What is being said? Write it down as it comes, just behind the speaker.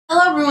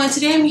everyone,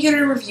 today I'm here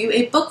to review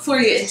a book for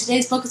you, and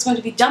today's book is going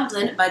to be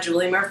Dumplin by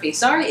Julie Murphy.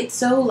 Sorry it's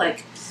so,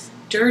 like,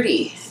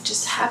 dirty. It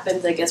just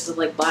happens, I guess, with,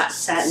 like, black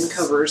satin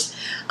covers.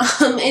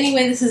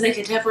 Anyway, this is a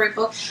contemporary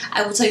book.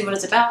 I will tell you what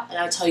it's about, and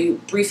I'll tell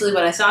you briefly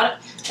what I thought,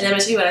 and then I'm going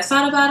to tell you what I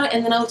thought about it,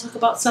 and then I will talk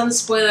about some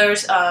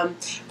spoilers.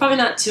 Probably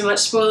not too much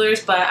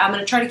spoilers, but I'm going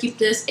to try to keep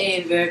this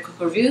a very quick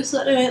review,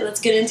 so anyway, let's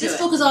get into it. This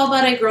book is all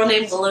about a girl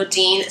named Willow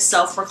Dean,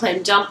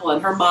 self-proclaimed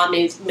Dumplin. Her mom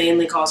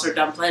mainly calls her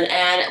Dumplin,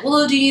 and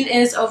Willow Dean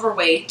is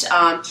overweight,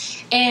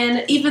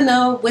 and even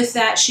though with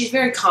that, she's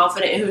very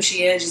confident in who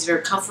she is, she's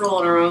very comfortable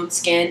in her own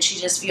skin, she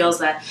just feels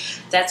that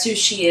that's who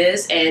she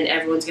is, and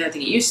everyone's going to have to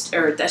get used to,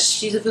 or that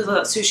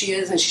that's who she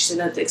is, and she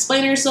shouldn't have to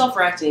explain herself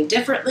or acting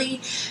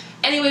differently.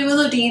 Anyway,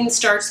 Willow Dean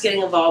starts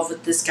getting involved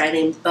with this guy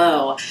named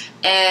Beau,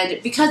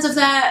 and because of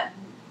that,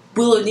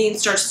 Willow Dean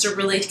starts to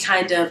really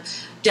kind of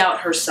doubt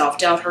herself,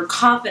 doubt her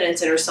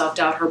confidence in herself,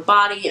 doubt her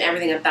body and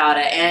everything about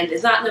it. And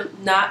it's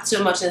not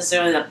so much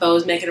necessarily that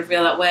Beau's making her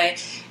feel that way.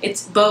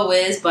 It's Beau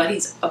is,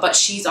 but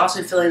she's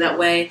also feeling that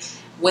way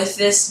with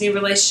this new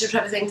relationship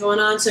type of thing going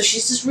on. So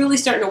she's just really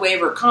starting to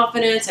waver her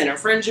confidence, and her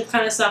friendship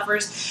kind of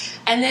suffers.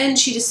 And then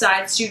she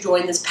decides to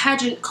join this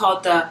pageant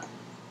called the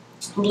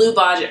Blue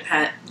Bonnet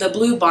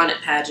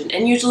Pageant.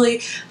 And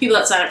usually people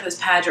that sign up for this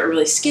pageant are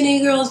really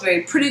skinny girls,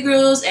 very pretty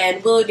girls,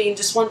 and Willow Dean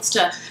just wants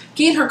to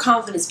gain her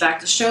confidence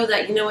back to show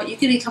that, you know what, you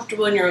can be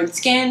comfortable in your own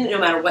skin no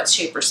matter what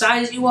shape or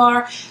size you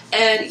are.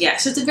 And yeah,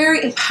 so it's a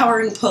very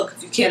empowering book,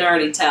 if you can't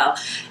already tell.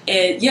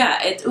 And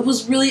yeah, it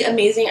was really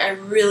amazing. I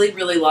really,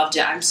 really loved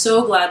it. I'm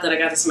so glad that I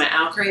got this in my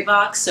Outcrate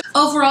box. So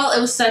overall,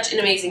 it was such an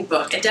amazing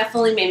book. It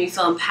definitely made me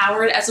feel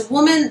empowered. As a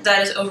woman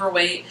that is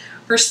overweight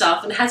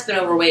herself and has been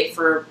overweight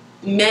for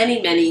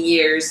many, many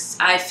years,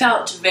 I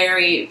felt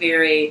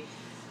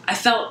I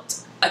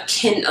felt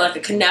like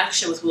a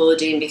connection with Willow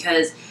Dean,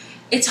 because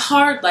it's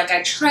hard. Like,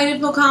 I try to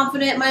feel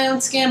confident in my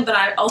own skin, but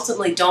I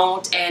ultimately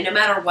don't, and no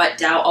matter what,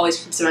 doubt always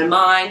creeps in my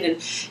mind.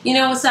 And you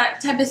know, it's that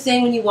type of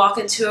thing when you walk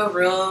into a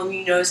room,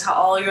 you notice how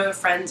all your other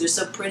friends are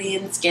so pretty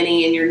and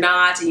skinny and you're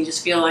not, and you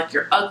just feel like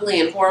you're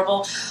ugly and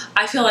horrible.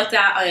 I feel like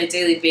that on a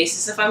daily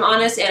basis, if I'm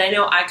honest, and I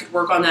know I could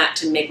work on that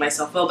to make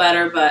myself feel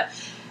better, but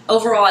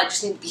overall, I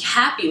just need to be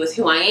happy with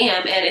who I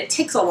am, and it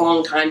takes a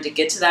long time to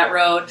get to that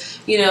road.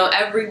 You know,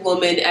 every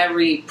woman,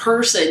 every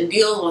person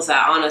deals with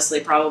that, honestly,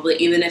 probably.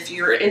 Even if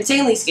you're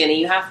insanely skinny,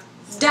 you have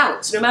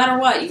doubts, no matter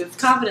what. You have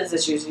confidence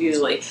issues,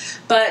 usually.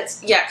 But,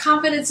 yeah,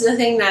 confidence is a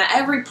thing that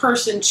every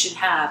person should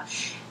have.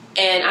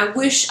 And I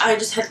wish I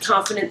just had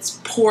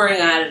confidence pouring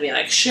out of me,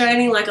 like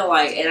shining like a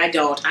light, and I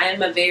don't. I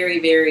am a very,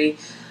 very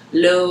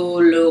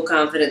low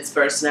confidence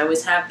person. I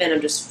always have been. I'm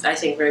just, I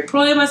think, very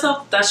poorly of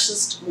myself. That's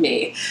just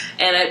me.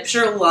 And I'm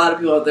sure a lot of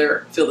people out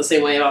there feel the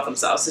same way about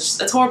themselves. It's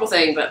a horrible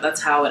thing, but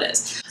that's how it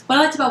is. What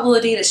I liked about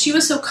Willow Dean is she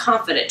was so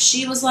confident.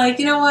 She was like,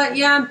 you know what,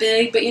 yeah, I'm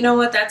big, but you know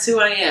what, that's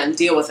who I am.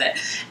 Deal with it.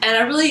 And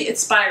I really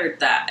inspired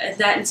that. And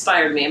that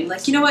inspired me. I'm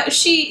like, you know what,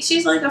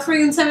 she's like a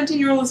freaking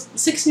 17-year-old,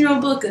 16-year-old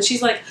book, and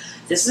she's like,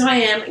 this is who I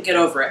am, and get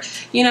over it.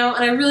 You know,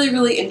 and I really,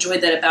 really enjoyed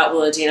that about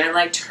Willow Dean. I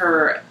liked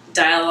her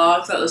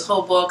dialogue throughout this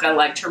whole book. I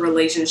liked her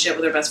relationship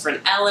with her best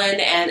friend Ellen,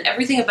 and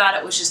everything about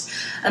it was just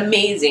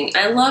amazing.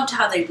 I loved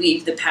how they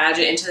weaved the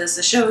pageant into this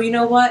to show, you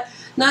know what,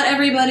 not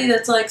everybody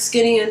that's like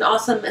skinny and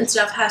awesome and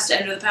stuff has to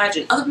enter the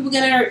pageant. Other people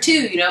can enter it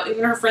too, you know,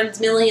 even her friends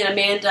Millie and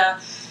Amanda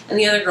and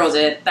the other girl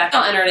did. They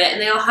all entered it,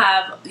 and they all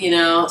have, you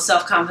know,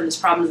 self-confidence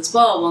problems as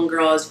well. One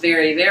girl is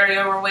very, very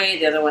overweight.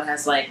 The other one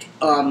has like,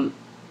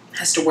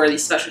 has to wear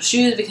these special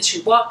shoes because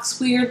she walks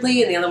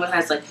weirdly, and the other one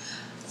has like,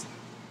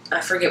 I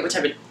forget what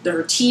type of,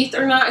 her teeth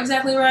are not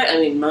exactly right. I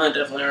mean, mine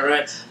definitely are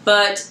right.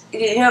 But,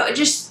 you know, it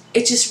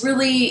just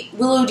really,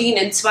 Willow Dean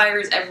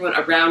inspires everyone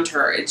around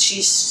her.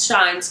 She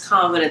shines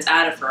confidence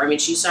out of her. I mean,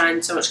 she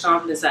shines so much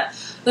confidence that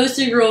those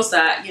three girls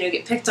that, you know,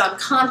 get picked on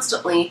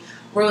constantly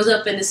rose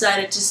up and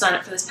decided to sign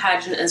up for this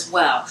pageant as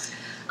well.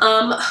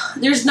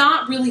 There's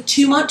not really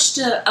too much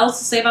else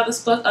to say about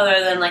this book other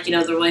than, like, you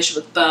know, the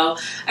relationship with Beau.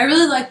 I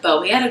really like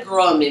Beau. He had a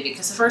girl in me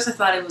because at first I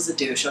thought he was a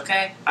douche,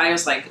 okay? I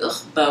was like, ugh,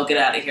 Beau, get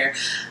out of here.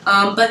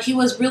 But he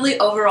was really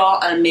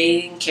overall an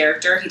amazing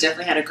character. He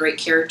definitely had a great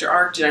character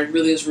arc, and I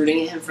really was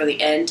rooting at him for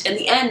the end. And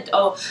the end,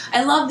 oh,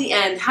 I love the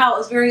end, how it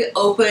was very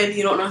open.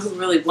 You don't know who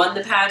really won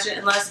the pageant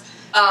unless...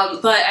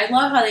 but I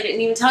love how they didn't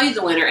even tell you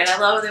the winner, and I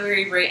love the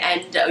very, very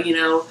end, you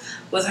know,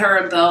 with her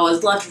and Beau. It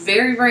was left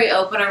very, very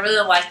open. I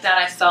really liked that.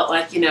 I felt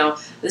like, you know,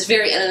 this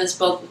very end of this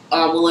book,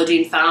 Willow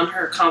Dean found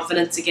her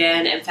confidence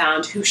again and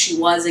found who she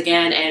was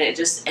again, and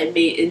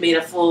it made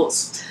a full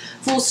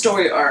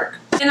story arc.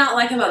 What I did not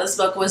like about this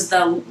book was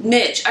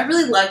Mitch. I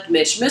really liked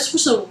Mitch. Mitch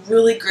was a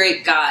really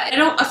great guy.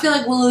 I feel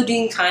like Willow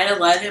Dean kind of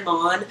led him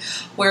on,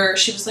 where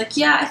she was like,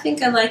 yeah, I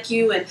think I like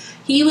you, and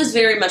he was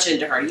very much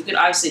into her. You could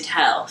obviously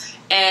tell.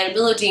 And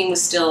Willow Dean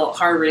was still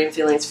harboring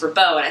feelings for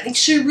Beau, and I think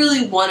she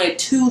really wanted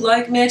to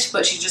like Mitch,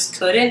 but she just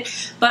couldn't.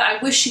 But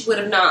I wish she would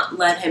have not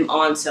led him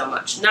on so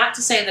much. Not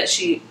to say that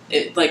she,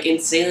 like,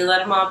 insanely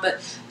led him on, but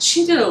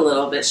she did a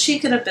little bit. She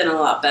could have been a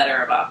lot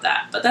better about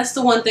that. But that's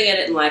the one thing I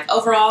didn't like.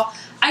 Overall,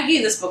 I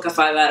gave this book a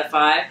 5 out of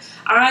 5.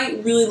 I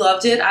really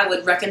loved it. I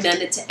would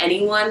recommend it to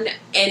anyone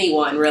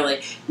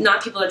really.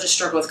 Not people that just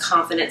struggle with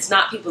confidence,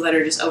 not people that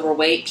are just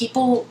overweight,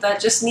 people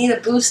that just need a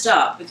boost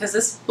up, because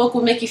this book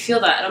will make you feel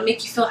that. It'll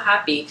make you feel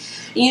happy.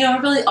 And, you know, I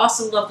really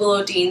also love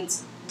Willow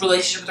Dean's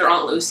relationship with her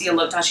Aunt Lucy. I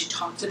loved how she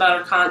talked about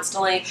her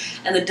constantly,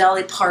 and the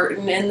Dolly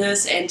Parton in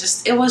this, and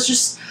just, it was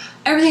just,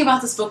 everything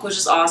about this book was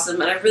just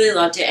awesome, and I really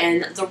loved it,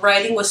 and the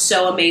writing was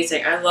so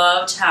amazing. I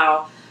loved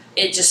how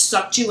it just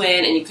sucked you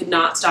in, and you could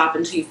not stop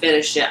until you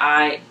finished it.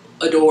 I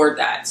adored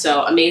that.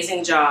 So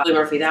amazing job, Julie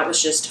Murphy. That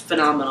was just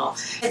phenomenal.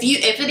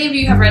 If any of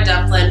you have read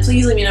Dumplin,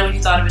 please let me know what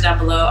you thought of it down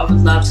below. I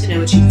would love to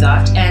know what you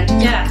thought. And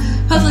yeah,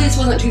 hopefully this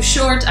wasn't too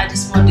short. I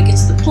just wanted to get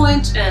to the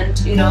point and,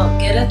 you know,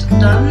 get it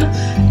done.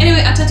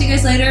 Anyway, I'll talk to you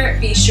guys later.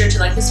 Be sure to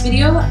like this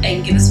video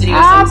and give this video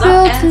a thumbs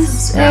up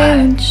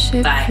and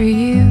subscribe. Bye. For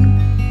you.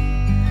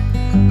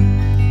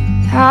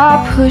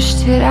 I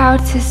pushed it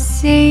out to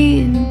sea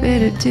in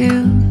bitter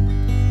dew.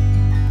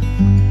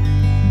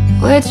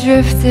 We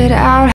drifted out.